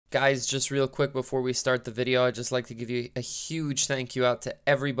Guys, just real quick before we start the video, I'd just like to give you a huge thank you out to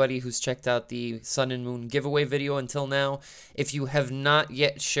everybody who's checked out the Sun and Moon giveaway video until now. If you have not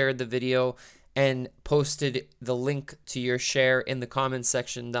yet shared the video and posted the link to your share in the comments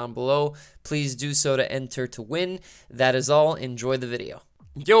section down below, please do so to enter to win. That is all. Enjoy the video.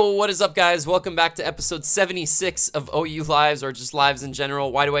 Yo, what is up, guys? Welcome back to episode 76 of OU Lives, or just Lives in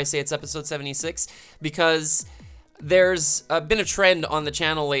general. Why do I say it's episode 76? Because there's been a trend on the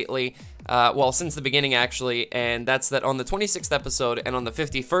channel lately, well, since the beginning actually, and that's that on the 26th episode and on the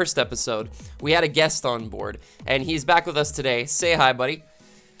 51st episode, we had a guest on board, and he's back with us today. Say hi, buddy.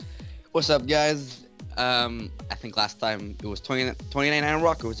 What's up, guys? I think last time it was 29R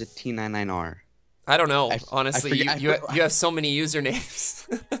Rock, or was it T99R? I don't know, honestly. You have so many usernames.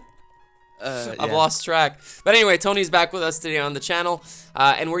 I've lost track. But anyway, Tony's back with us today on the channel,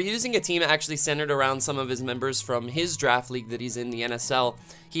 and we're using a team actually centered around some of his members from his draft league that he's in, the NSL.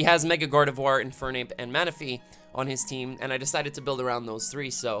 He has Mega Gardevoir, Infernape, and Manaphy on his team, and I decided to build around those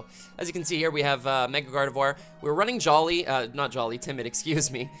three. So, as you can see here, we have Mega Gardevoir. We're running Timid, excuse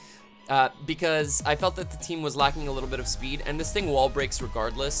me. Because I felt that the team was lacking a little bit of speed, and this thing wall breaks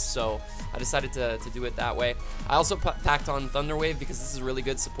regardless, so I decided to do it that way. I also packed on Thunder Wave because this is really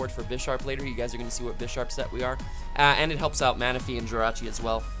good support for Bisharp later. You guys are going to see what Bisharp set we are, and it helps out Manaphy and Jirachi as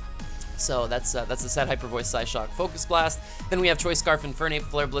well. So that's the set. Hyper Voice, Psyshock, Focus Blast. Then we have Choice Scarf, Infernape,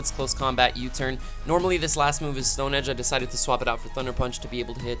 Flare Blitz, Close Combat, U-Turn. Normally this last move is Stone Edge. I decided to swap it out for Thunder Punch to be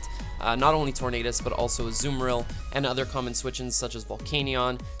able to hit not only Tornadus but also Azumarill and other common switch-ins such as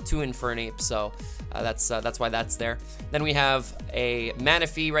Volcanion to Infernape. So that's why that's there. Then we have a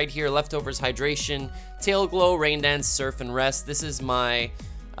Manaphy right here, Leftovers, Hydration, Tail Glow, Rain Dance, Surf, and Rest. This is my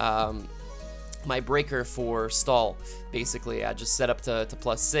my breaker for stall. Basically, I just set up to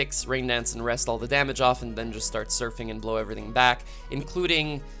 +6, Rain Dance and rest all the damage off, and then just start surfing and blow everything back,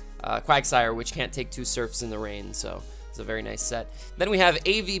 including Quagsire, which can't take 2 surfs in the rain, so it's a very nice set. Then we have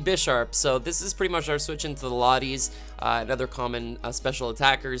AV Bisharp, so this is pretty much our switch into the Lotties and other common special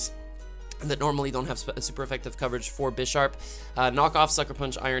attackers that normally don't have super effective coverage for Bisharp. Knockoff, Sucker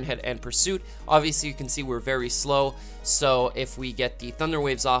Punch, Iron Head, and Pursuit. Obviously, you can see we're very slow, so if we get the Thunder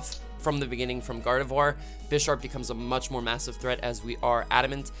Waves off from the beginning from Gardevoir, Bisharp becomes a much more massive threat as we are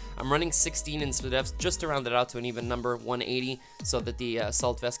adamant. I'm running 16 in Spadef just to round it out to an even number, 180, so that the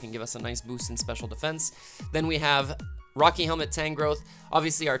Assault Vest can give us a nice boost in special defense. Then we have Rocky Helmet, Tangrowth,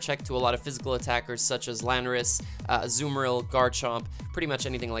 obviously our check to a lot of physical attackers such as Landorus, Azumarill, Garchomp, pretty much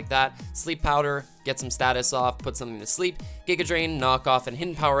anything like that. Sleep Powder, get some status off, put something to sleep. Giga Drain, Knockoff, and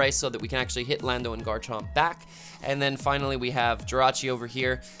Hidden Power Ice so that we can actually hit Lando and Garchomp back. And then finally we have Jirachi over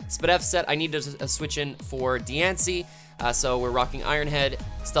here. Spadef set, I need to switch in for Diancie. So we're rocking Iron Head,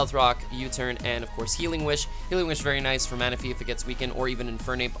 Stealth Rock, U-Turn, and of course Healing Wish. Healing Wish very nice for Manaphy if it gets weakened, or even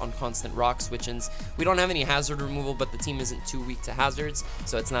Infernape on constant rock switch-ins. We don't have any hazard removal, but the team isn't too weak to hazards,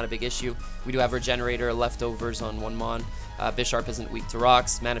 so it's not a big issue. We do have Regenerator, Leftovers on 1 Mon. Bisharp isn't weak to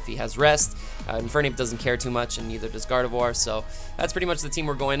rocks. Manaphy has Rest. Infernape doesn't care too much, and neither does Gardevoir, so that's pretty much the team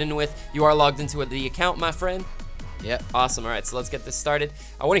we're going in with. You are logged into the account, my friend. Yeah. Awesome. All right, so let's get this started.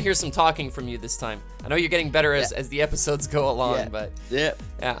 I want to hear some talking from you this time. I know you're getting better as the episodes go along, but yeah.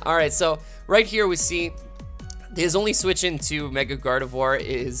 All right, so right here we see his only switch into Mega Gardevoir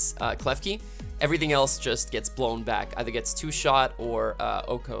is Klefki. Everything else just gets blown back. Either gets 2-shot or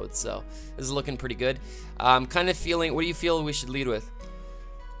O-code, so this is looking pretty good. I'm kind of feeling, what do you feel we should lead with?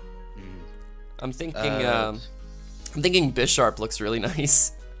 I'm thinking Bisharp looks really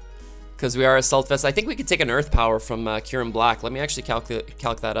nice. Because we are Assault Vest. I think we could take an Earth Power from Kyurem Black. Let me actually calc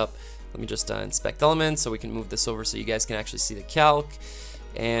that up. Let me just inspect elements so we can move this over so you guys can actually see the calc.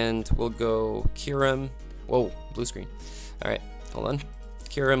 And we'll go Kyurem. Whoa, blue screen. All right, hold on.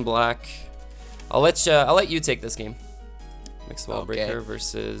 Kyurem Black. I'll let you take this game. Mixed Wall Breaker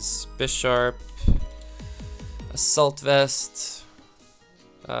versus Bisharp. Assault Vest.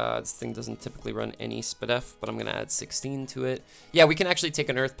 This thing doesn't typically run any Spadef, but I'm going to add 16 to it. Yeah, we can actually take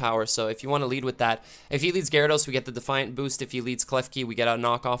an Earth Power, so if you want to lead with that. If he leads Gyarados, we get the Defiant boost. If he leads Klefki, we get a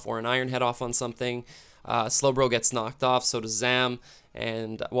knockoff or an Iron Head off on something. Slowbro gets knocked off, so does Zam.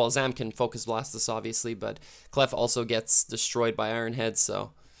 And, well, Zam can Focus Blast us, obviously, but Clef also gets destroyed by Iron Head,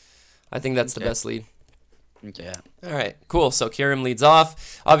 so I think that's the best lead. Okay. All right, cool. So Kyurem leads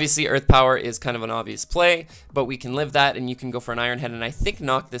off. Obviously, Earth Power is kind of an obvious play, but we can live that, and you can go for an Iron Head, and I think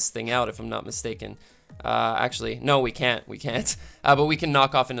knock this thing out, if I'm not mistaken. Actually, no, we can't. We can't. But we can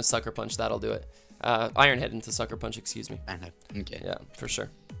knock off into Sucker Punch. That'll do it. Iron Head into Sucker Punch, excuse me. Iron Head. Okay. Yeah, for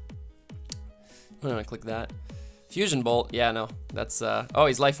sure. I'm going to click that. Fusion Bolt, yeah, no, that's, oh,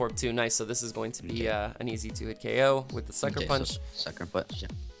 he's Life Orb too, nice, so this is going to be an easy 2-hit KO with the Sucker Punch. So Sucker Punch, yeah.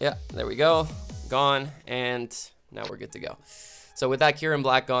 Yeah, there we go, gone, and now we're good to go. So with that Kieran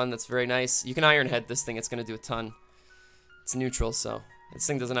Black gone, that's very nice. You can Iron Head this thing, it's going to do a ton. It's neutral, so this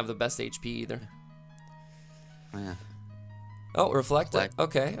thing doesn't have the best HP either. Oh, yeah. Oh, Reflect.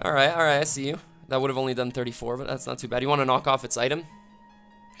 Okay, alright, I see you. That would have only done 34, but that's not too bad. You want to knock off its item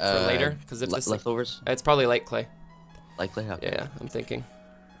for later? Because if this leftovers? It's probably Light Clay. Light Clay? Okay. Yeah, I'm thinking.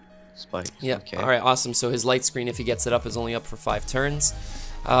 Spike. Yeah. Okay. All right. Awesome. So his light screen, if he gets it up, is only up for 5 turns.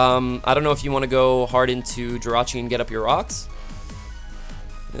 I don't know if you want to go hard into Jirachi and get up your rocks.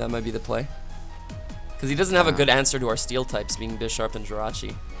 That might be the play. Because he doesn't have a good answer to our steel types, being Bisharp and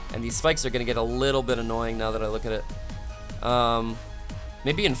Jirachi. And these spikes are going to get a little bit annoying now that I look at it.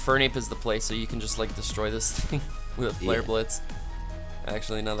 Maybe Infernape is the play, so you can just like destroy this thing with a Flare Blitz.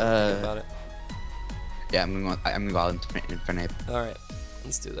 Actually, now that I'm thinking about it. Yeah, I'm gonna go out into Infernape. Alright,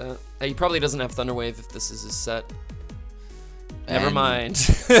 let's do that. He probably doesn't have Thunder Wave if this is his set. Never mind.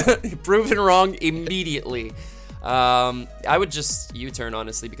 Proven wrong immediately. I would just U-turn,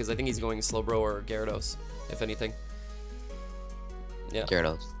 honestly, because I think he's going Slowbro or Gyarados, if anything. Yeah.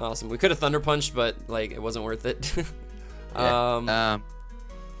 Gyarados. Awesome. We could have Thunder Punched, but like it wasn't worth it. Yeah.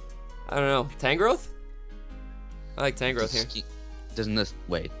 I don't know. Tangrowth? I like Tangrowth here. Doesn't this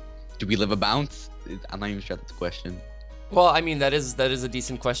wait? Do we live a bounce? I'm not even sure that's the question. Well, I mean that is a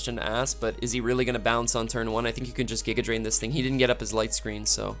decent question to ask, but is he really gonna bounce on turn 1? I think you can just Giga Drain this thing. He didn't get up his light screen,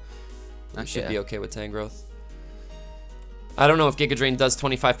 so we should be okay with Tangrowth. I don't know if Giga Drain does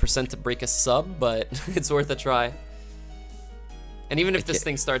 25% to break a sub, but it's worth a try. And even if this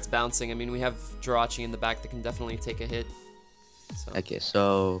thing starts bouncing, I mean, we have Jirachi in the back that can definitely take a hit. So. Okay,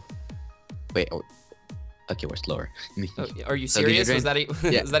 so wait. Oh, okay, we're slower. Oh, are you serious? Was that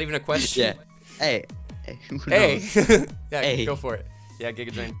is that even a question? Yeah. Hey. Yeah, hey. Go for it. Yeah,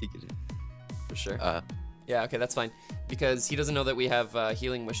 Giga Drain. For sure. Yeah, okay, that's fine. Because he doesn't know that we have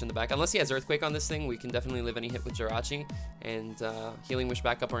Healing Wish in the back. Unless he has Earthquake on this thing, we can definitely live any hit with Jirachi. And Healing Wish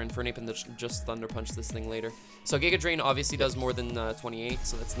back up our Infernape and just Thunder Punch this thing later. So Giga Drain obviously does more than 28,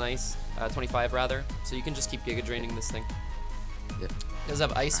 so that's nice. 25 rather. So you can just keep Giga Draining this thing. Yeah. He does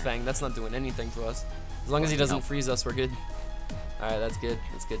have Ice Fang. That's not doing anything to us. As long as he doesn't freeze us, we're good. Alright, that's good.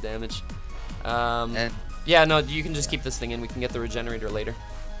 That's good damage. Yeah, no, you can just keep this thing in. We can get the Regenerator later.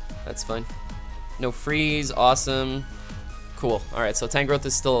 That's fine. No freeze. Awesome. Cool. Alright, so Tangrowth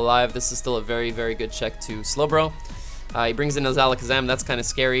is still alive. This is still a very, very good check to Slowbro. He brings in his Alakazam. That's kind of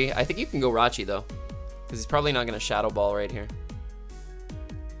scary. I think you can go Rachi, though. Because he's probably not going to Shadow Ball right here.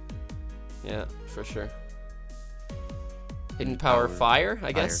 Yeah, for sure. Hidden Power Fire,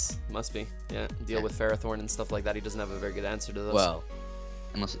 I guess? Must be. Yeah, deal with Ferrothorn and stuff like that. He doesn't have a very good answer to those. Well,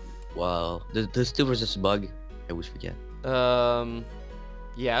 unless... Well, does still resist bug? I always forget.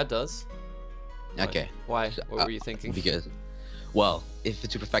 Yeah, it does. Okay. Why? What were you thinking? Because, well, if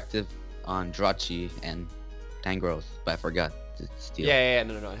it's super effective on Jirachi and Tangrowth, but I forgot to steal. Yeah,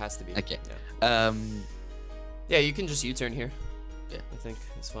 no, it has to be. Okay. Yeah, yeah, you can just U-turn here. Yeah. I think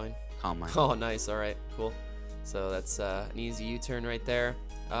it's fine. Calm Mind. Oh, nice. All right, cool. So that's an easy U-turn right there.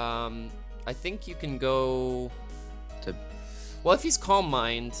 I think you can go... to... Well, if he's Calm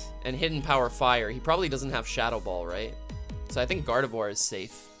Mind and Hidden Power Fire, he probably doesn't have Shadow Ball, right? So I think Gardevoir is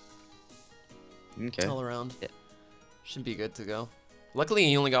safe. Okay. All around. Yeah. Should be good to go. Luckily,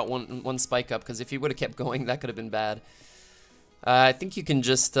 he only got one spike up, because if he would have kept going, that could have been bad. I think you can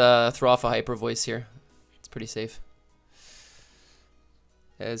just throw off a Hyper Voice here. It's pretty safe.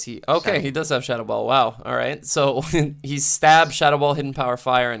 As he... Okay, he does have Shadow Ball. Wow. All right. So he's Stab, Shadow Ball, Hidden Power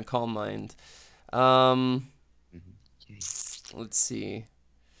Fire, and Calm Mind. Let's see.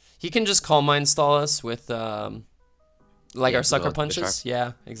 He can just Calm Mind stall us with like our Sucker Punches. Bisharp.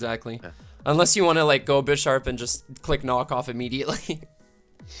 Yeah, exactly. Yeah. Unless you want to like go Bisharp and just click Knock Off immediately.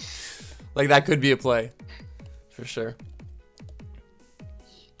 Like that could be a play, for sure.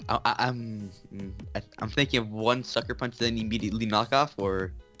 I'm thinking of one Sucker Punch then immediately knock off,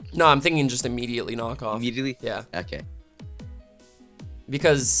 or no, I'm thinking just immediately knock off. Immediately? Yeah. Okay.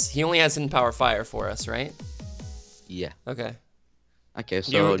 Because he only has Hidden Power Fire for us, right? Yeah. Okay. Okay,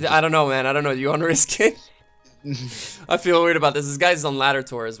 so I don't know, man. I don't know. Do you want to risk it? I feel weird about this. This guy's on Ladder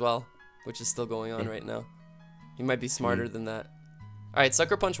Tour as well, which is still going on right now. He might be smarter than that. All right,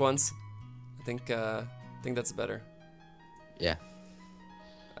 Sucker Punch once. I think that's better. Yeah.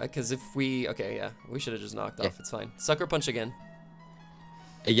 Because if we... Okay, yeah. We should have just knocked off. It's fine. Sucker Punch again.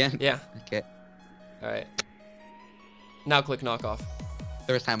 Again? Yeah. Okay. Alright. Now click Knock Off.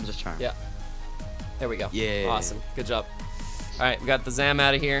 Third time was a charm. Yeah. There we go. Yeah. Awesome. Good job. Alright, we got the Zam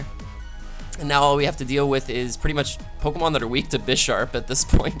out of here. And now all we have to deal with is pretty much Pokemon that are weak to Bisharp at this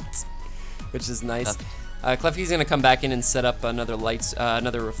point, which is nice. Klefki's gonna come back in and set up another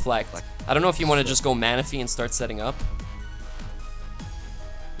another Reflect. I don't know if you want to just go Manaphy and start setting up.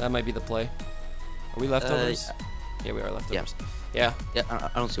 That might be the play. Are we leftovers? Yeah, we are leftovers. Yeah. Yeah,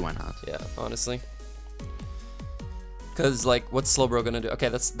 I don't see why not. Yeah, honestly. Cause like, what's Slowbro gonna do? Okay,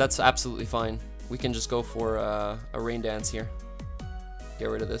 that's absolutely fine. We can just go for a Rain Dance here. Get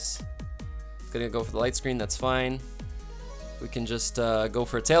rid of this. Gonna go for the Light Screen. That's fine. We can just go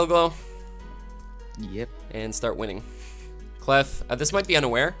for a Tail Glow. Yep. And start winning. Clef, this might be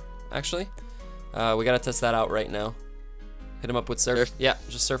unaware, actually. We gotta test that out right now. Hit him up with Surf. Yeah,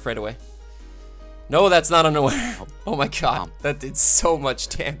 just Surf right away. No, that's not unaware. Oh my god, that did so much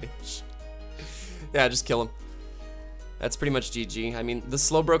damage. Yeah, just kill him. That's pretty much GG. I mean, the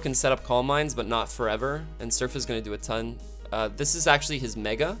Slowbro can set up Calm Minds, but not forever. And Surf is gonna do a ton. This is actually his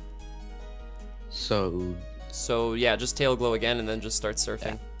Mega. So yeah, just Tail Glow again, and then just start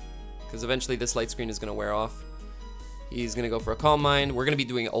surfing. Because eventually this Light Screen is gonna wear off. He's gonna go for a Calm Mind. We're gonna be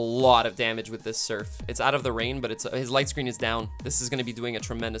doing a lot of damage with this Surf. It's out of the rain, but his Light Screen is down. This is gonna be doing a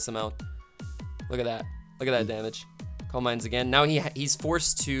tremendous amount. Look at that. Look at that damage. Calm Minds again. Now he's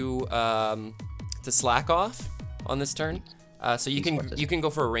forced to slack off on this turn. So you can go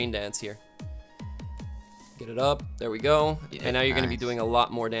for a Rain Dance here. Get it up. There we go. Yeah, and now you're gonna be doing a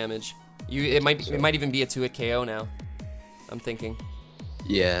lot more damage. It might even be a 2-hit KO now. I'm thinking.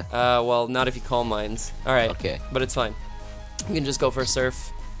 Yeah. Well, not if you Calm Minds. All right. Okay. But it's fine. You can just go for a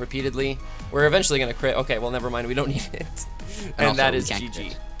Surf repeatedly. We're eventually gonna crit. Okay. Well, never mind. We don't need it. And that is GG.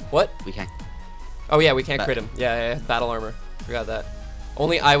 Crit. What? We can't. Oh yeah, we can't crit him. Yeah, Battle Armor. Forgot that.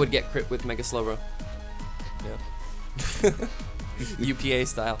 Only I would get crit with Mega Slowbro. Yeah. UPA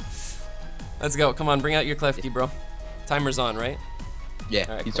style. Let's go. Come on, bring out your Klefki, bro. Timer's on, right? Yeah.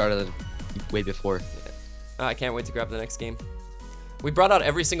 All right, you started way before. Yeah. Oh, I can't wait to grab the next game. We brought out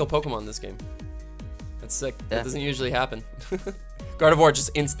every single Pokemon this game. That's sick. Yeah. That doesn't usually happen. Gardevoir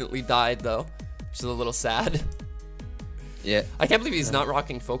just instantly died though, which is a little sad. Yeah. I can't believe he's not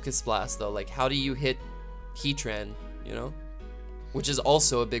rocking Focus Blast though. Like, how do you hit Heatran, you know? Which is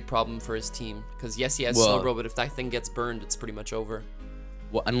also a big problem for his team. Because yes, he has Slowbro, but if that thing gets burned, it's pretty much over.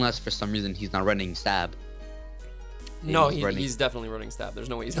 Well, unless for some reason he's not running Stab. No, he's definitely running Stab. There's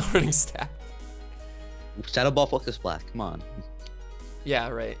no way he's not running Stab. Shadow Ball Focus Blast, come on. Yeah,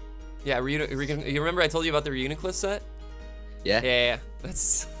 right. Yeah, you remember I told you about the Reuniclus set? Yeah. Yeah.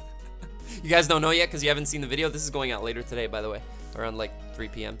 That's... You guys don't know yet because you haven't seen the video. This is going out later today, by the way, around like 3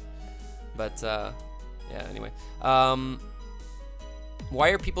 p.m. But yeah, anyway. Why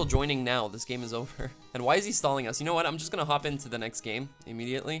are people joining now? This game is over. And why is he stalling us? You know what? I'm just gonna hop into the next game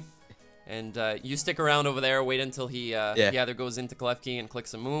immediately. And you stick around over there, wait until he either goes into Klefki and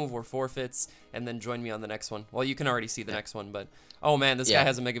clicks a move or forfeits, and then join me on the next one. Well, you can already see the next one, but oh man, this guy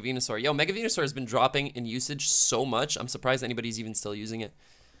has a Mega Venusaur. Yo, Mega Venusaur has been dropping in usage so much. I'm surprised anybody's even still using it.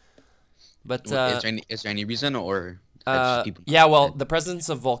 But is there any reason, or yeah, well, the presence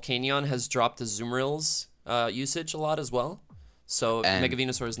of Volcanion has dropped the Zoomeril's usage a lot as well. So Mega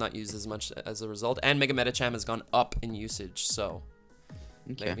Venusaur is not used as much as a result, and Mega Medicham has gone up in usage. So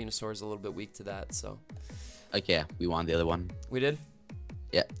Mega Venusaur is a little bit weak to that. So okay, we won the other one. We did.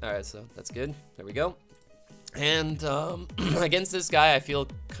 Yeah. All right, so that's good. There we go. And against this guy, I feel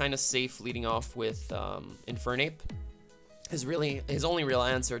kind of safe leading off with Infernape. His only real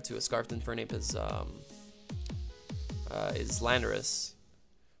answer to a Scarfed Infernape is Landorus,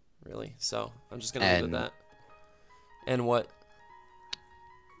 really. So I'm just gonna leave with that. And what?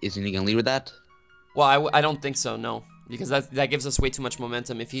 Isn't he gonna lead with that? Well, I don't think so. No, because that gives us way too much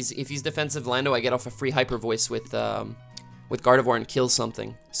momentum. If he's defensive Lando, I get off a free Hyper Voice with Gardevoir and kill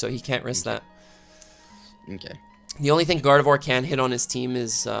something, so he can't risk that. Okay. The only thing Gardevoir can hit on his team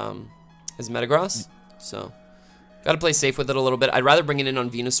is Metagross, so gotta play safe with it a little bit. I'd rather bring it in on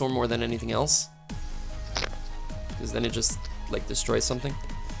Venusaur more than anything else, because then it just like destroys something.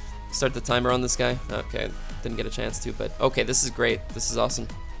 Start the timer on this guy. Okay, didn't get a chance to, but okay, this is great. This is awesome.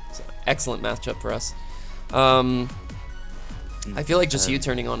 It's an excellent matchup for us. I feel like just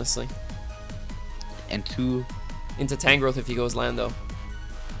U-turning, honestly. And two into Tangrowth if he goes Lando.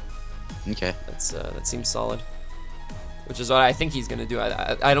 Okay. That seems solid. Which is what I think he's gonna do.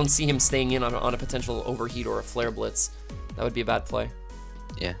 I don't see him staying in on a potential overheat or a Flare Blitz. That would be a bad play.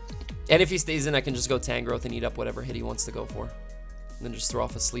 Yeah. And if he stays in, I can just go Tangrowth and eat up whatever hit he wants to go for. And then just throw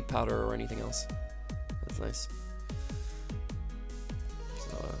off a Sleep Powder or anything else. That's nice.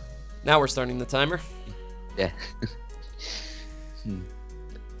 So now we're starting the timer. Yeah.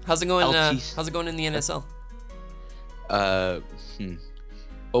 How's it going? How's it going in the NSL?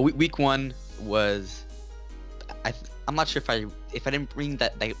 Well, week 1, was, I'm not sure if I didn't bring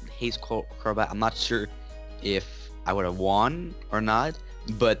that Haze Crobat, I'm not sure if I would have won or not.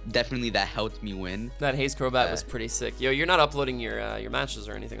 But definitely that helped me win. That Haze Crobat was pretty sick. Yo, you're not uploading your matches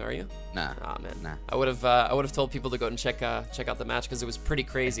or anything, are you? Nah. Oh man. Nah. I would have told people to go and check out the match because it was pretty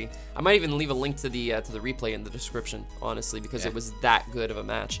crazy. I might even leave a link to the replay in the description, honestly, because it was that good of a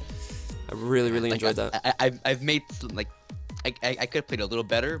match. I really enjoyed that. I've made like I could have played a little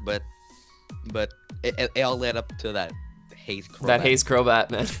better, but it all led up to that Haze Crobat. That Haze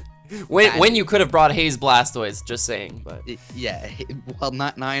Crobat, man. When you could have brought Haze Blastoise, just saying, but yeah, well,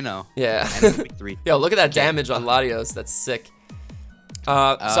 now I know. Yeah. Yo, look at that damage on Latios. That's sick. So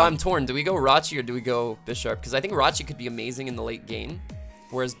I'm torn. Do we go Rachi or do we go Bisharp? Because I think Rachi could be amazing in the late game,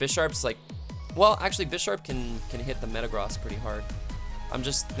 whereas Bisharp's like, well, actually Bisharp can hit the Metagross pretty hard. I'm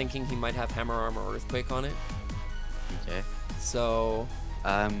just thinking he might have Hammer Arm or Earthquake on it. Okay. So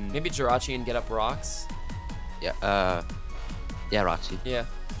maybe Jirachi and get up rocks. Yeah. Yeah, Rachi. Yeah.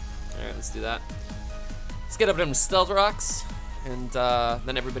 Alright, let's do that. Let's get up them Stealth Rocks, and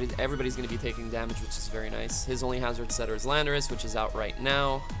then everybody's going to be taking damage, which is very nice. His only hazard setter is Landorus, which is out right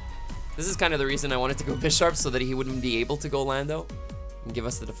now. This is kind of the reason I wanted to go Bisharp, so that he wouldn't be able to go Lando and give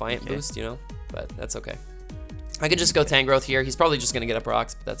us the Defiant boost, you know? But that's okay. I could just go Tangrowth here. He's probably just going to get up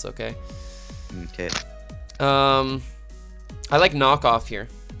rocks, but that's okay. Okay. I like Knockoff here.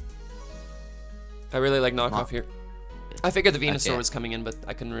 I really like Knockoff here. I figured the Venusaur was coming in, but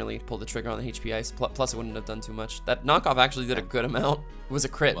I couldn't really pull the trigger on the HP Ice. Plus, it wouldn't have done too much. That Knockoff actually did a good amount. It was a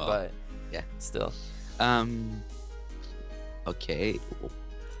crit, but yeah, still. Okay.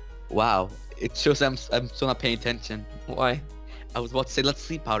 Wow. It shows I'm still not paying attention. Why? I was about to say, let's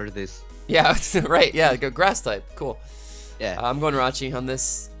Sleep Powder this. Yeah, right. Yeah, go Grass type. Cool. Yeah. I'm going Rachi on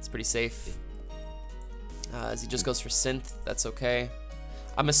this. It's pretty safe. As he just goes for Synth, that's okay.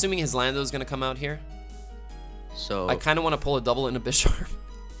 I'm assuming his Lando is going to come out here. So I kind of want to pull a double in a Bisharp.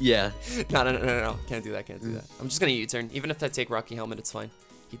 Yeah. No. Can't do that. I'm just going to U-turn. Even if I take Rocky Helmet, it's fine.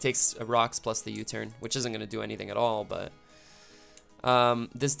 He takes rocks plus the U-turn, which isn't going to do anything at all, but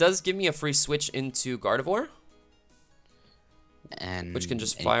this does give me a free switch into Gardevoir. And which can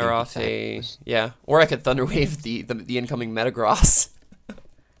just fire off a... Yeah, or I could Thunder Wave the incoming Metagross.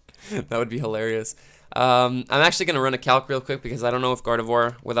 That would be hilarious. I'm actually going to run a calc real quick because I don't know if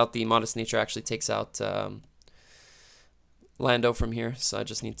Gardevoir, without the Modest Nature, actually takes out Lando from here. So I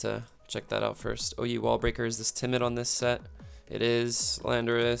just need to check that out first. OU Wall Breaker, is this timid on this set? It is.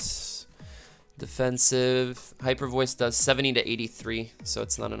 Landorus. Defensive. Hyper Voice does 70 to 83, so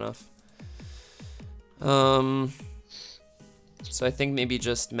it's not enough. So I think maybe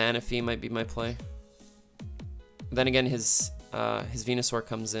just Manaphy might be my play. Then again, his Venusaur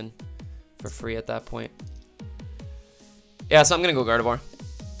comes in for free at that point. Yeah, so I'm gonna go Gardevoir.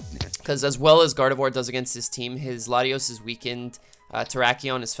 Because as well as Gardevoir does against his team, his Latios is weakened.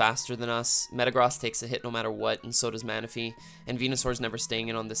 Terrakion is faster than us. Metagross takes a hit no matter what, and so does Manaphy. And Venusaur's never staying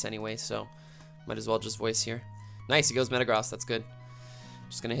in on this anyway, so might as well just voice here. Nice, he goes Metagross, that's good.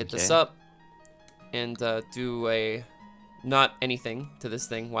 Just gonna hit this up and do a not anything to this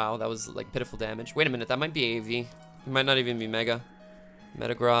thing. Wow, that was like pitiful damage. Wait a minute, that might be AV. He might not even be Mega.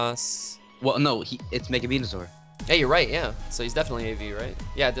 Metagross. Well, no, it's Mega Venusaur. Yeah, you're right, yeah. So he's definitely AV, right?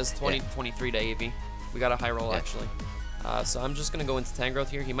 Yeah, it does 23 to AV. We got a high roll, actually. So I'm just going to go into Tangrowth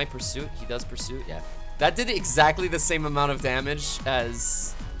here. He might Pursuit. He does Pursuit. Yeah. That did exactly the same amount of damage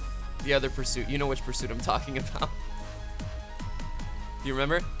as the other Pursuit. You know which Pursuit I'm talking about. Do you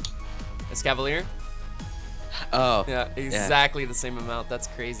remember? Escavalier? Oh. Yeah, exactly the same amount. That's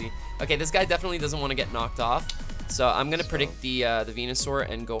crazy. Okay, this guy definitely doesn't want to get knocked off. So I'm going to predict the Venusaur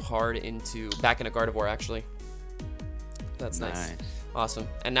and go hard back into Gardevoir, actually. That's nice. Awesome.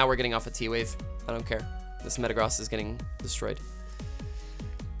 And now we're getting off a T-Wave. I don't care. This Metagross is getting destroyed.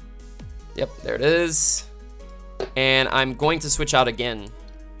 Yep, there it is. And I'm going to switch out again.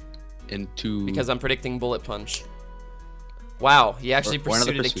 Because I'm predicting Bullet Punch. Wow, he actually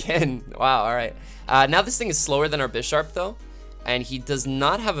pursued it again. Wow, all right. Now this thing is slower than our Bisharp, though. And he does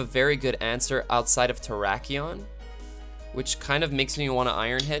not have a very good answer outside of Terrakion, which kind of makes me want to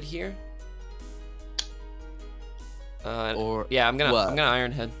Iron Head here. Yeah, I'm gonna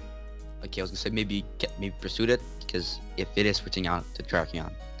Iron Head. Okay, I was gonna say maybe Pursuit it, because if it is switching out to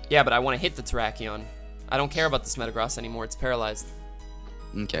Terrakion. Yeah, but I want to hit the Terrakion. I don't care about this Metagross anymore. It's paralyzed.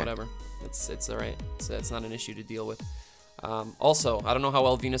 Okay. Whatever. It's alright. It's not an issue to deal with. Also, I don't know how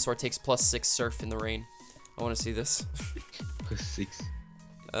well Venusaur takes +6 Surf in the rain. I want to see this. +6.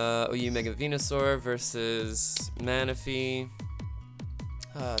 OU Mega Venusaur versus Manaphy.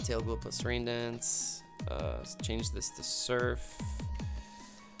 Tail Wheel plus Rain Dance. Change this to Surf.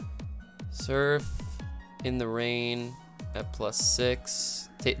 Surf in the rain at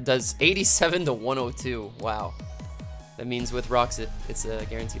 +6. Does 87 to 102. Wow. That means with rocks, it's a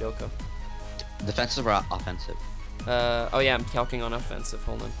guaranteed OHKO. Defensive or offensive? Oh yeah, I'm calcing on offensive.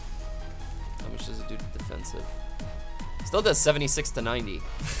 Hold on. How much does it do to defensive? Still does 76 to 90.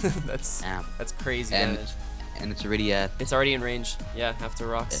 That's crazy damage. And it's already at... It's already in range. Yeah, after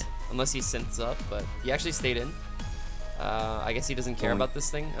rocks. Yeah. Unless he synths up, but he actually stayed in. I guess he doesn't care about this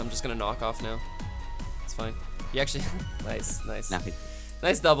thing. I'm just gonna knock off now. It's fine. He actually... nice.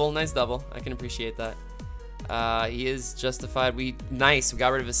 Nice double. I can appreciate that. He is justified. We got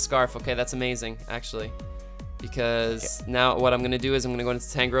rid of his scarf. Okay, that's amazing, actually. Because now what I'm gonna do is I'm gonna go into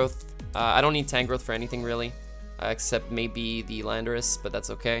Tangrowth. I don't need Tangrowth for anything really, except maybe the Landorus, but that's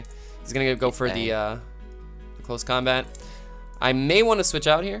okay. He's gonna go for the close combat. I may want to switch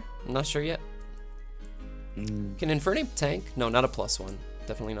out here. I'm not sure yet. Can Infernape tank? No, not a +1.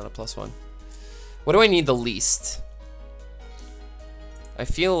 Definitely not a +1. What do I need the least? I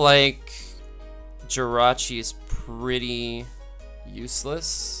feel like Jirachi is pretty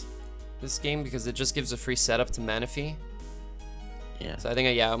useless this game because it just gives a free setup to Manaphy. Yeah. So I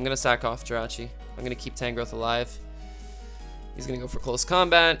think, I'm going to sack off Jirachi. I'm going to keep Tangrowth alive. He's going to go for close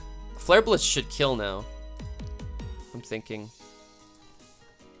combat. Flare Blitz should kill now. I'm thinking.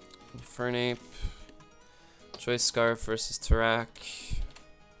 Infernape. Choice Scarf versus Tarak.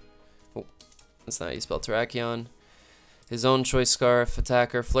 Oh, that's not how you spell Terrakion. His own Choice Scarf,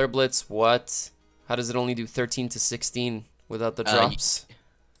 attacker, Flare Blitz, what? How does it only do 13 to 16 without the drops?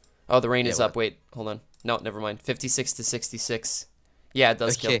 Oh, the rain is up. Wait, hold on. No, never mind. 56 to 66. Yeah, it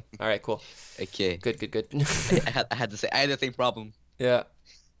does kill. All right, cool. Okay. Good. I had to say, I had the same problem. Yeah.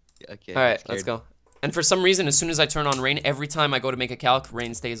 Okay. All right, let's go. And for some reason, as soon as I turn on rain, every time I go to make a calc,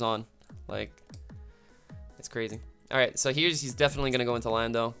 rain stays on. Like, it's crazy. All right, so he's definitely going to go into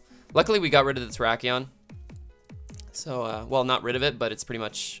Lando. Luckily, we got rid of the Terrakion. So, well, not rid of it, but it's pretty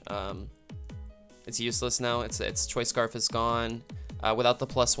much, it's useless now. Its Choice Scarf is gone. Without the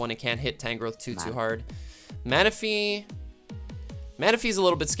 +1, it can't hit Tangrowth too hard. Manaphy's a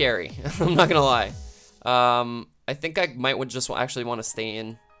little bit scary. I'm not gonna lie. I think I might just actually want to stay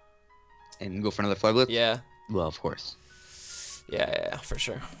in. And go for another Flare Blitz? Yeah. Well, of course. Yeah, for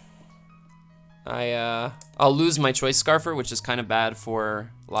sure. I'll lose my Choice Scarfer, which is kind of bad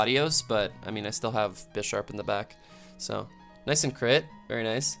for Latios, but I mean, I still have Bisharp in the back. So, nice and crit. Very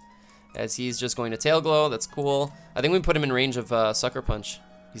nice. As he's just going to Tail Glow. That's cool. I think we put him in range of Sucker Punch.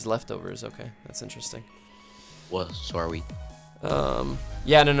 He's leftovers. Okay, that's interesting. Well, so are we.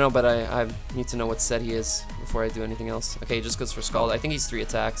 Yeah, no, but I need to know what set he is before I do anything else. Okay, he just goes for Scald. I think he's 3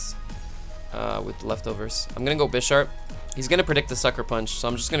 attacks with leftovers. I'm going to go Bisharp. He's going to predict the Sucker Punch, so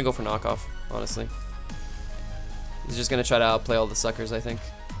I'm just going to go for Knockoff, honestly. He's just going to try to outplay all the suckers, I think.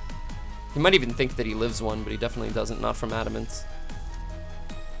 He might even think that he lives one, but he definitely doesn't. Not from Adamant.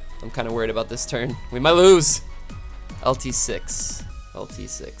 I'm kind of worried about this turn. We might lose. LT6. But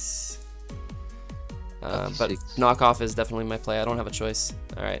Knockoff is definitely my play. I don't have a choice.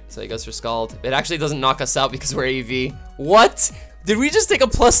 All right, so he goes for Scald. It actually doesn't knock us out because we're AV. What? Did we just take a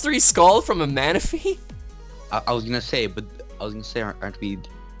 +3 Scald from a Manaphy? I was gonna say, aren't we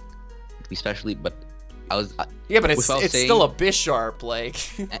specially? But I was. Yeah, but it's still a Bisharp, like.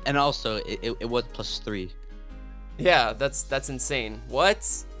 And also, it was +3. Yeah, that's insane.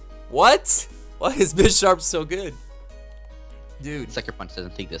 What? Why is Bisharp so good? Dude. Sucker Punch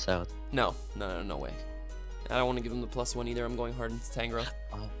doesn't take this out. No way. I don't want to give him the +1 either. I'm going hard into Tangrowth.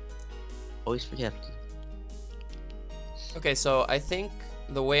 Always forget. Okay, so I think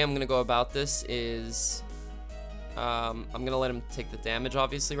the way I'm going to go about this is I'm going to let him take the damage,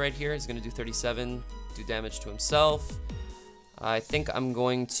 obviously, right here. He's going to do 37, do damage to himself. I think I'm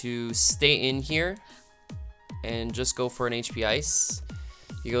going to stay in here and just go for an HP Ice.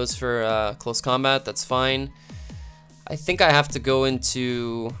 He goes for close combat. That's fine. I think I have to go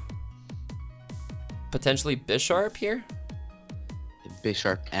into potentially Bisharp here.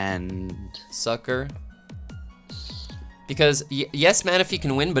 Bisharp and Sucker. Because yes, Manaphy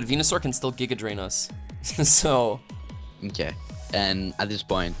can win, but Venusaur can still Giga Drain us. So. Okay. And at this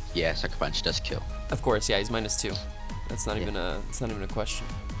point, yeah, Sucker Punch does kill. Of course, yeah, he's -2. That's not even a. It's not even a question.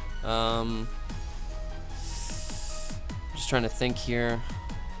 Just trying to think here.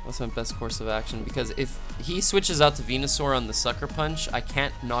 What's my best course of action? Because if he switches out to Venusaur on the Sucker Punch, I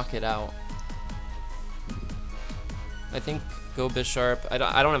can't knock it out. I think go Bisharp. I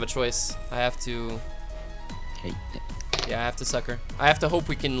don't have a choice. I have to. Okay. Yeah, I have to Sucker. I have to hope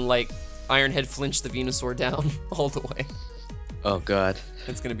we can like Iron Head flinch the Venusaur down all the way. Oh god.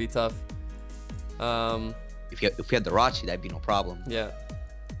 It's gonna be tough. If we had the Rachi, that'd be no problem. Yeah.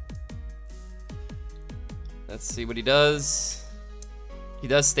 Let's see what he does. He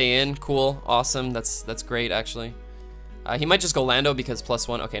does stay in. Cool. Awesome. That's great, actually. He might just go Lando because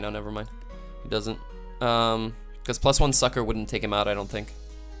 +1. Okay, no, never mind. He doesn't. Because +1 sucker wouldn't take him out, I don't think.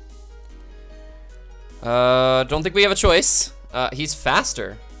 Don't think we have a choice. He's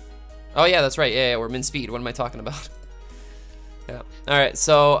faster. Oh, yeah, that's right. Yeah, we're min speed. What am I talking about? Yeah. All right,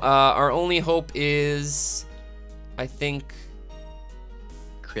 so our only hope is, I think...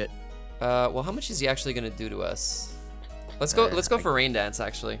 Crit. Well, how much is he actually going to do to us? Let's go for Rain Dance,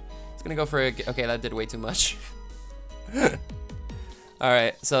 actually. He's going to go for... Okay, that did way too much. All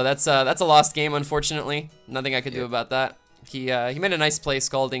right, so that's a lost game, unfortunately. Nothing I could do about that. He made a nice play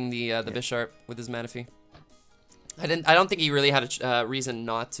scalding the Bisharp with his Manaphy. I don't think he really had a reason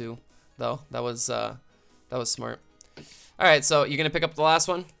not to, though. That was smart. All right, so you're gonna pick up the last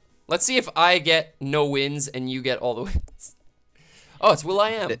one. Let's see if I get no wins and you get all the wins. Oh, it's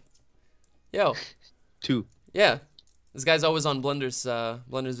Will.i.am. Yo. 2. Yeah, this guy's always on Blunder's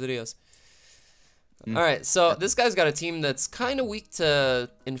videos. All right, so this guy's got a team that's kind of weak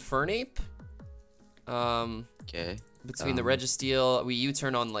to Infernape. Okay. Between the Registeel, we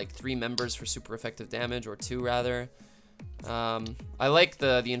U-turn on like 3 members for super effective damage, or 2 rather. I like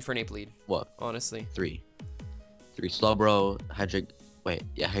the Infernape lead. What? Honestly. 3 Slowbro,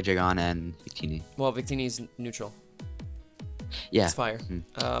 Hydreigon, and Victini. Well, Victini's neutral. Yeah. It's fire.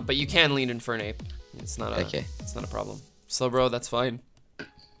 But you can lead Infernape. It's not a problem. Slowbro, that's fine.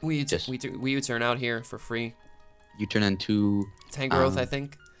 We U-turn out here for free. You turn into Tangrowth, I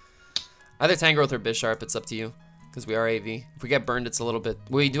think. Either Tangrowth or Bisharp, it's up to you. Because we are AV. If we get burned, it's a little bit...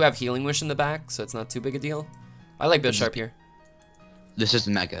 We do have Healing Wish in the back, so it's not too big a deal. I like Bisharp here. This is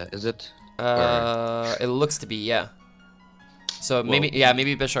Mega, is it? It looks to be, yeah. So maybe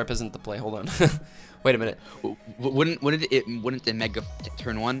Bisharp isn't the play. Hold on. Wait a minute. Wouldn't the Mega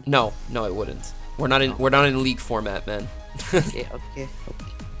turn 1? No, it wouldn't. We're not in league format, man. Okay.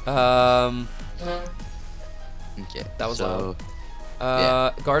 Okay. That was loud.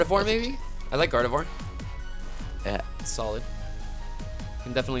 Gardevoir maybe? I like Gardevoir. Yeah. It's solid. You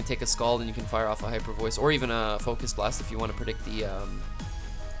can definitely take a Scald and you can fire off a Hyper Voice, or even a Focus Blast if you want to predict the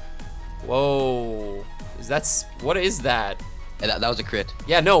Whoa. What is that? Yeah, that was a crit.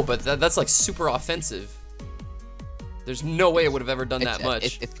 Yeah, no, but that's like super offensive. There's no way it would have ever done that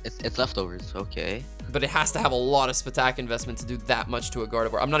much. It's leftovers, okay. But it has to have a lot of Spatak investment to do that much to a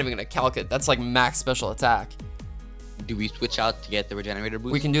Gardevoir. I'm not even gonna calc it. That's like max special attack. Do we switch out to get the Regenerator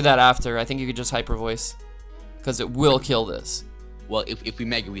boost? We can do that after. I think you could just Hyper Voice, because it will kill this. Well, if we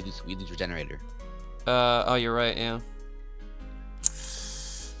Mega, we lose Regenerator. Oh, you're right, yeah.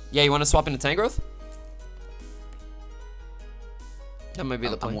 Yeah, you want to swap into Tangrowth? That might be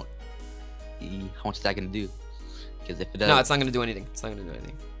the plan. How much is that going to do? Because if it does... No, it's not going to do anything. It's not going to do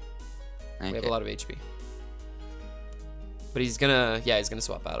anything. Okay. We have a lot of HP. But he's going to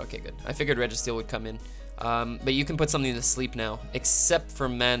swap out. Okay, good. I figured Registeel would come in. But you can put something to sleep now, except for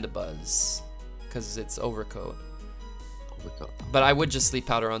Mandibuzz, because it's Overcoat. But I would just Sleep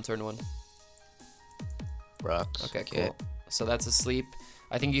Powder on turn 1. Rocks. Okay, cool. So that's a sleep.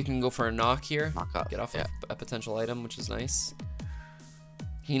 I think you can go for a knock here. Knock off. Get off a potential item, which is nice.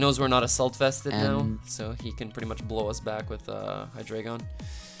 He knows we're not assault vested now, so he can pretty much blow us back with Hydreigon.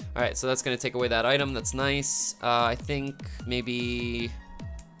 Alright, so that's going to take away that item. That's nice. I think maybe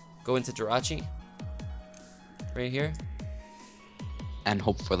go into Jirachi. Right here. And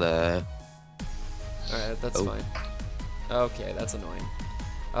hope for the... Alright, that's fine. Okay, that's annoying.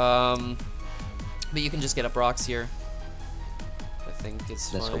 But you can just get up rocks here. I think it's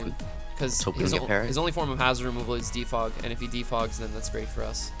fine. Because his only form of hazard removal is defog, and if he defogs, then that's great for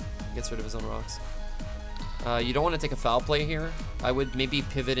us. He gets rid of his own rocks. You don't want to take a foul play here. I would maybe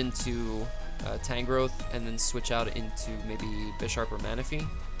pivot into Tangrowth and then switch out into maybe Bisharp or Manaphy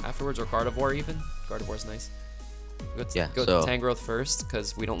afterwards, or Gardevoir even. Gardevoir's nice. Go to Tangrowth first,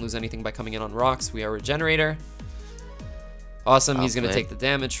 because we don't lose anything by coming in on rocks. We are Regenerator. Awesome, he's going to take the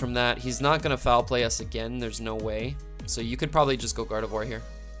damage from that. He's not going to foul play us again. There's no way. So you could probably just go Gardevoir here.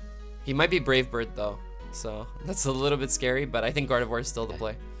 He might be Brave Bird, though. So that's a little bit scary, but I think Gardevoir is still the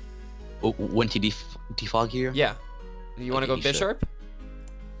play. Wouldn't he defog here? Yeah. You want to go Bisharp?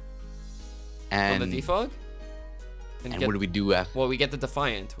 And on the defog? And what do we do after? Well, we get the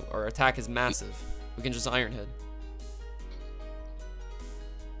Defiant. Our attack is massive. We can just Iron Head.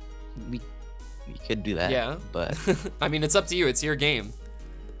 We could do that. Yeah. But I mean, it's up to you. It's your game.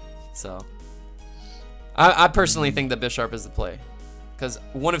 So I personally think that Bisharp is the play, because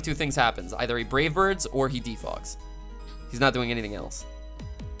one of two things happens: either he Brave Birds or he defogs. He's not doing anything else.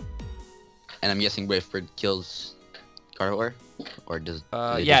 And I'm guessing Brave Bird kills Gardevoir? Or does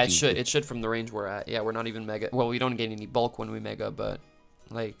yeah, it should from the range we're at. Yeah, we're not even Mega. Well, we don't gain any bulk when we Mega, but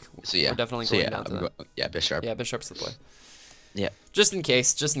like so, yeah. we're definitely going down to that. Yeah, Bisharp. Yeah, Bisharp's the play. Yeah. Just in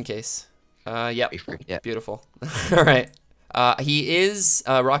case, just in case. Yep. Yeah. Beautiful. All right. He is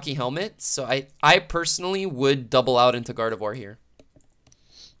Rocky Helmet, so I personally would double out into Gardevoir here.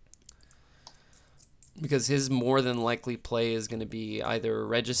 Because his more than likely play is going to be either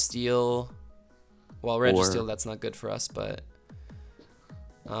Registeel. Well, Registeel, that's not good for us, but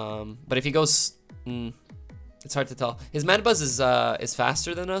if he goes, it's hard to tell. His Manabuzz is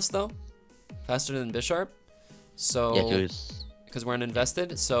faster than us though, faster than Bisharp. So yeah, because we're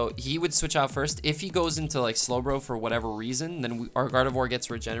uninvested, so he would switch out first. If he goes into like Slowbro for whatever reason, then our Gardevoir gets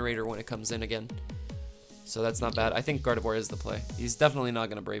Regenerator when it comes in again. So that's not bad. I think Gardevoir is the play. He's definitely not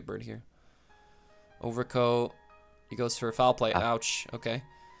gonna Brave Bird here. Overcoat. He goes for a Foul Play. Ouch. Okay.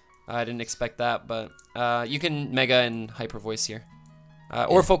 I didn't expect that, but you can Mega and Hyper Voice here.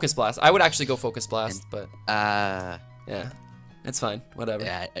 Or Focus Blast. I would actually go Focus Blast, but yeah, it's fine. Whatever.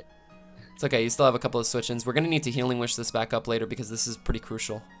 Yeah, it's okay. You still have a couple of switch-ins. We're going to need to Healing Wish this back up later because this is pretty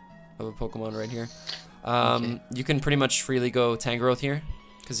crucial of a Pokemon right here. You can pretty much freely go Tangrowth here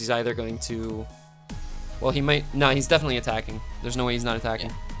because he's either going to... Well, he might... No, he's definitely attacking. There's no way he's not attacking.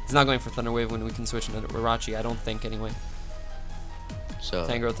 Yeah. He's not going for Thunder Wave when we can switch into Irachi, I don't think, anyway. So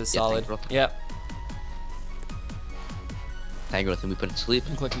Tangrowth is solid. Tangrowth. Yep. Tangrowth, and we put it to sleep.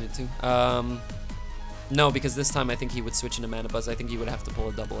 I'm clicking it too. No, because this time I think he would switch into Manabuzz. I think he would have to pull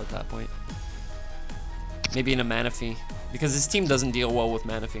a double at that point. Maybe in a Manaphy, because his team doesn't deal well with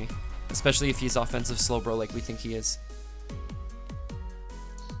Manaphy, especially if he's offensive Slowbro like we think he is.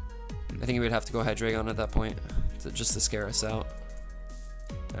 I think he would have to go Hydreigon at that point, just to scare us out.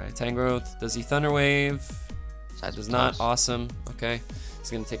 Alright, Tangrowth. Does he Thunder Wave? Does not. Awesome. Okay. He's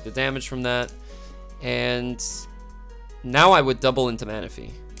going to take the damage from that. And now I would double into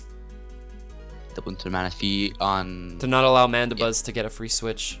Manaphy. Double into Manaphy on... To not allow Mandibuzz to get a free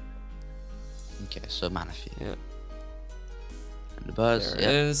switch. Okay, so Manaphy. Yeah. Mandibuzz. There it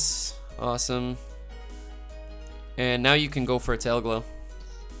is. Awesome. And now you can go for a Tail Glow.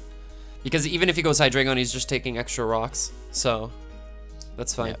 Because even if he goes Hydreigon, he's just taking extra rocks. So,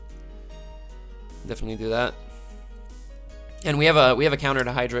 that's fine. Yep. Definitely do that. And we have a counter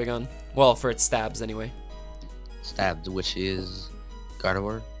to Hydreigon. Well, for its stabs anyway. Stabs, which is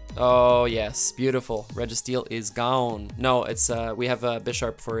Gardevoir. Oh yes, beautiful. Registeel is gone. No, it's we have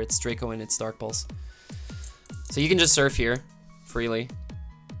Bisharp for its Draco and its Dark Pulse. So you can just surf here freely.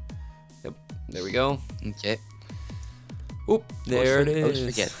 Yep, there we go. Okay. Oop, there it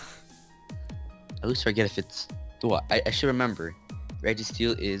is. I always forget if it's. What? I should remember.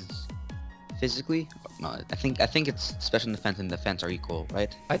 Registeel is physically. No, I think it's special defense and defense are equal,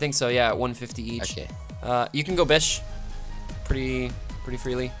 right? I think so. Yeah, 150 each. Okay. You can go Bish, pretty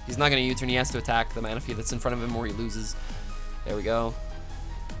freely. He's not gonna U-turn. He has to attack the Manaphy that's in front of him, or he loses. There we go.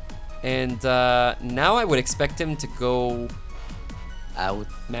 And now I would expect him to go out.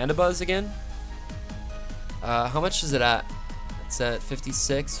 Mandibuzz again. How much is it at? It's at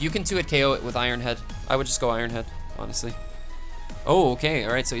 56. You can 2-hit KO it with Iron Head. I would just go Iron Head, honestly. Oh, okay.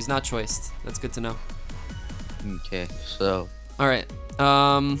 All right, so he's not choiced. That's good to know. Okay, so. All right.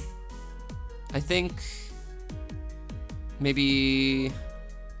 I think maybe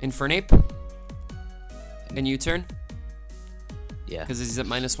Infernape and U-turn. Yeah. Because he's at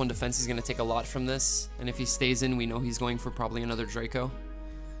 -1 defense, he's gonna take a lot from this, and if he stays in, we know he's going for probably another Draco.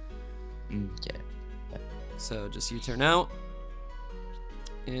 Okay. So just U-turn out,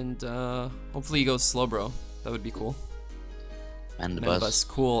 and hopefully he goes Slowbro. That would be cool. Mandibuzz.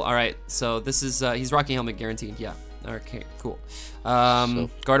 Cool. All right. So this is he's Rocky Helmet guaranteed. Yeah. Okay. Cool.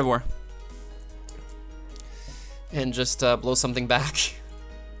 Gardevoir. And just blow something back.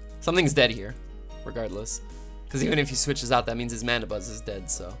 Something's dead here, regardless. Because even if he switches out, that means his Mandibuzz is dead.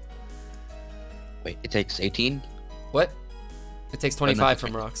 So. Wait. It takes 18. What? It takes 25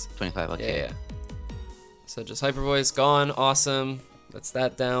 from rocks. 25. Okay. Yeah. So just Hyper Voice gone. Awesome. That's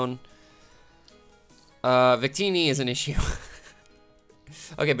that down. Victini is an issue.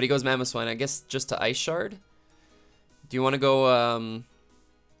 Okay, but he goes Mamoswine. I guess just to Ice Shard. Do you want to go,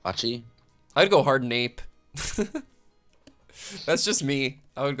 Hachi? I'd go Harden Ape. That's just me.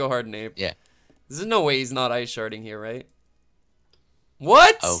 I would go Harden Ape. Yeah. There's no way he's not Ice Sharding here, right?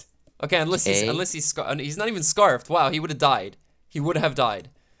 What? Oh. Okay, unless he's not even Scarfed. Wow, he would have died. He would have died.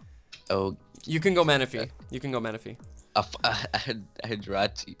 Oh. You can go Manaphy. You can go Manaphy. I had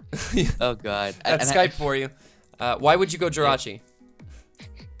Jirachi. Oh god. That's Skype for you. Why would you go Jirachi?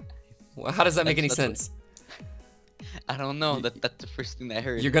 How does that make any sense? I don't know. That's the first thing I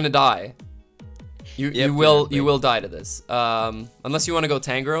heard. You're gonna die. You will die to this. Unless you want to go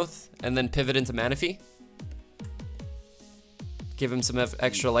Tangrowth and then pivot into Manaphy. Give him some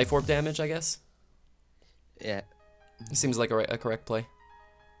extra Life Orb damage, I guess. Yeah. Seems like a correct play.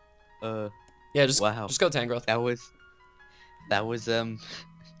 Yeah, just go Tangrowth. That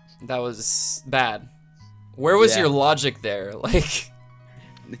was bad. Where was your logic there? Like,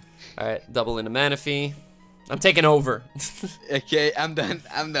 all right, double into Manaphy. I'm taking over. Okay, I'm done.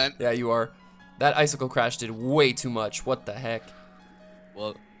 Yeah, you are. That Icicle Crash did way too much. What the heck?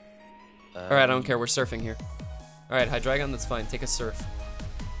 Well. All right, I don't care. We're surfing here. All right, Hydreigon, that's fine. Take a surf.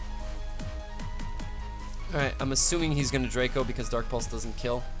 All right, I'm assuming he's gonna Draco because Dark Pulse doesn't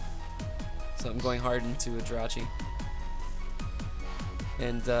kill. So I'm going hard into a Jirachi.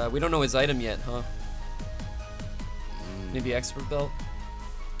 And we don't know his item yet, huh? Maybe Expert Belt?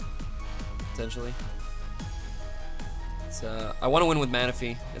 Potentially. I want to win with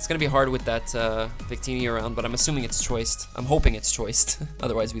Manaphy. It's going to be hard with that Victini around, but I'm assuming it's choiced. I'm hoping it's choiced.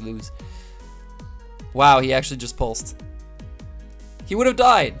 Otherwise, we lose. Wow, he actually just pulsed. He would have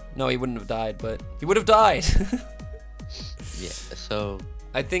died. No, he wouldn't have died, but he would have died. Yeah, so...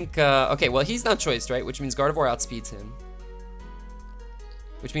 I think, okay, well, he's not choiced, right? Which means Gardevoir outspeeds him.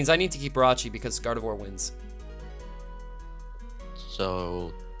 Which means I need to keep Jirachi because Gardevoir wins.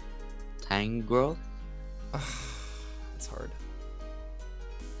 So... Tangrowth? It's hard.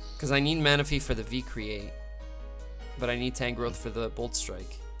 Because I need Manaphy for the V-Create. But I need Tangrowth for the Bolt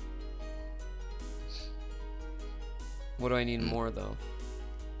Strike. What do I need more, though?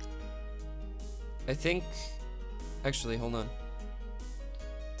 I think... Actually, hold on.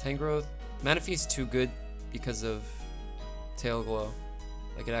 Tangrowth... Manaphy's too good because of Tail Glow.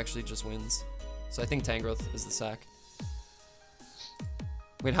 Like, it actually just wins. So I think Tangrowth is the sack.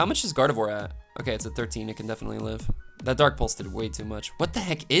 Wait, how much is Gardevoir at? Okay, it's at 13. It can definitely live. That Dark Pulse did way too much. What the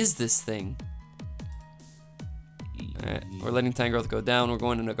heck is this thing? Alright, we're letting Tangrowth go down. We're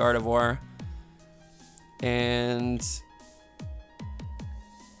going into Gardevoir. And...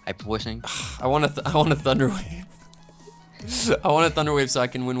 Hyper Voicing? I want a Thunder Wave. I want a Thunder Wave so I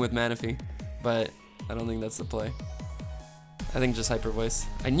can win with Manaphy. But I don't think that's the play. I think just Hyper Voice.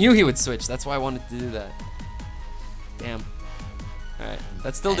 I knew he would switch. That's why I wanted to do that. Damn. Alright,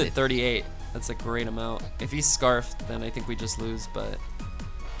 that still did 38. That's a great amount. If he's Scarfed, then I think we just lose, but...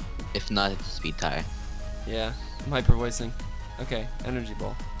 If not, it's a speed tie. Yeah, I'm Hyper Voicing. Okay, Energy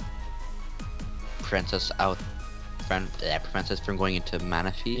Ball. Princess out. Princess from going into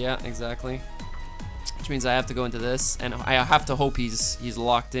Manaphy. Yeah, exactly. Which means I have to go into this, and I have to hope he's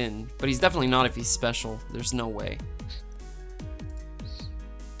locked in. But he's definitely not if he's special. There's no way.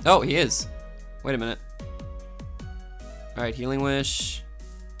 Oh, he is. Wait a minute. Alright, Healing Wish.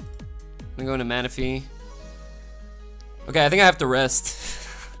 I'm gonna go into Manaphy. Okay, I think I have to rest.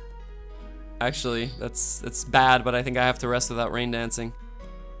 Actually, that's bad, but I think I have to rest without Rain Dancing.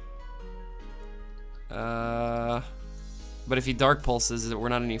 But if he Dark Pulses, we're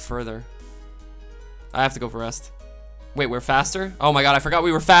not any further. I have to go for rest. Wait, we're faster? Oh my god, I forgot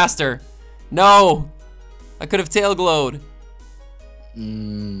we were faster. No! I could have Tail Glowed.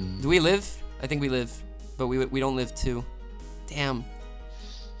 Do we live? I think we live, but we don't live too. Damn.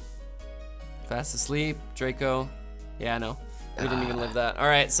 Fast Asleep, Draco. Yeah, no. We didn't even live that.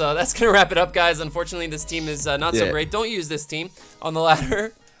 Alright, so that's going to wrap it up, guys. Unfortunately, this team is not so great. Don't use this team on the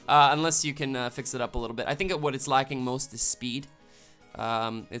ladder unless you can fix it up a little bit. I think what it's lacking most is speed.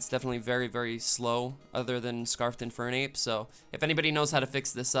 It's definitely very, very slow other than Scarfed Infernape. So if anybody knows how to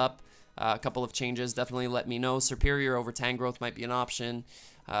fix this up, a couple of changes, definitely let me know. Serperior over Tangrowth might be an option.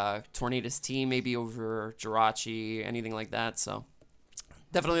 Tornadus T maybe over Jirachi, anything like that. So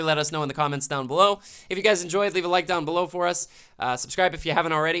definitely let us know in the comments down below. If you guys enjoyed, leave a like down below for us. Subscribe if you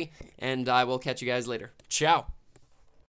haven't already, and I will catch you guys later. Ciao.